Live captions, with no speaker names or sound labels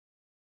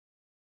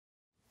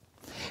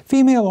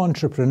Female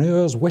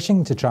entrepreneurs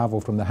wishing to travel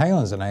from the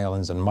Highlands and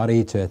Islands and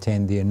Moray to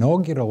attend the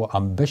inaugural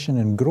Ambition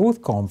and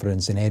Growth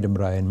Conference in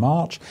Edinburgh in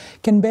March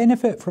can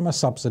benefit from a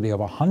subsidy of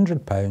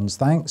 £100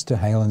 thanks to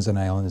Highlands and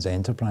Islands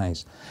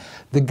Enterprise.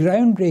 The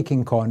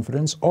groundbreaking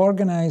conference,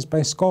 organised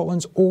by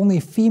Scotland's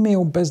only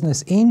female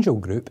business angel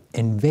group,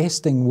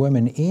 Investing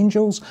Women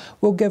Angels,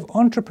 will give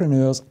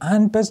entrepreneurs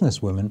and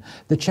businesswomen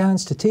the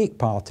chance to take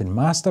part in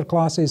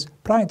masterclasses,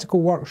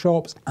 practical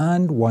workshops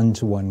and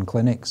one-to-one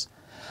clinics.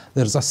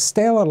 There's a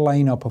stellar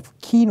lineup of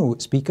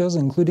keynote speakers,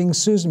 including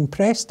Susan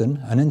Preston,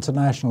 an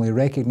internationally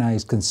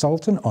recognised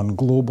consultant on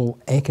global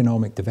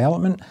economic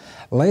development,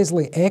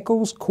 Leslie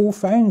Eccles,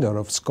 co-founder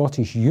of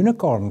Scottish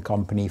unicorn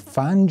company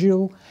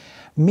FanDuel,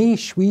 May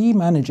Shui,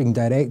 Managing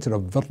Director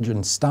of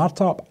Virgin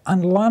Startup,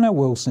 and Lana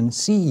Wilson,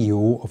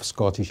 CEO of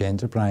Scottish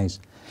Enterprise.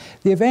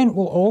 The event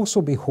will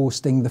also be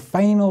hosting the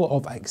final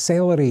of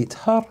Accelerate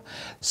Her,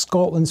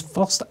 Scotland's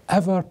first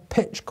ever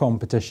pitch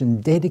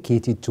competition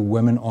dedicated to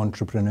women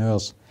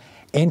entrepreneurs.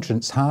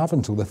 Entrants have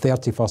until the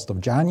 31st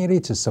of January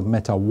to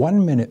submit a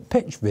 1-minute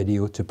pitch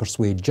video to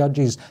persuade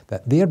judges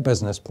that their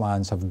business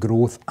plans have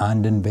growth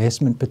and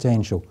investment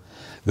potential.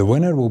 The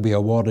winner will be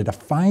awarded a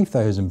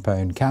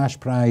 £5,000 cash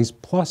prize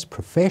plus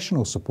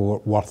professional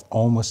support worth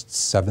almost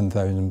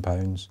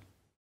 £7,000.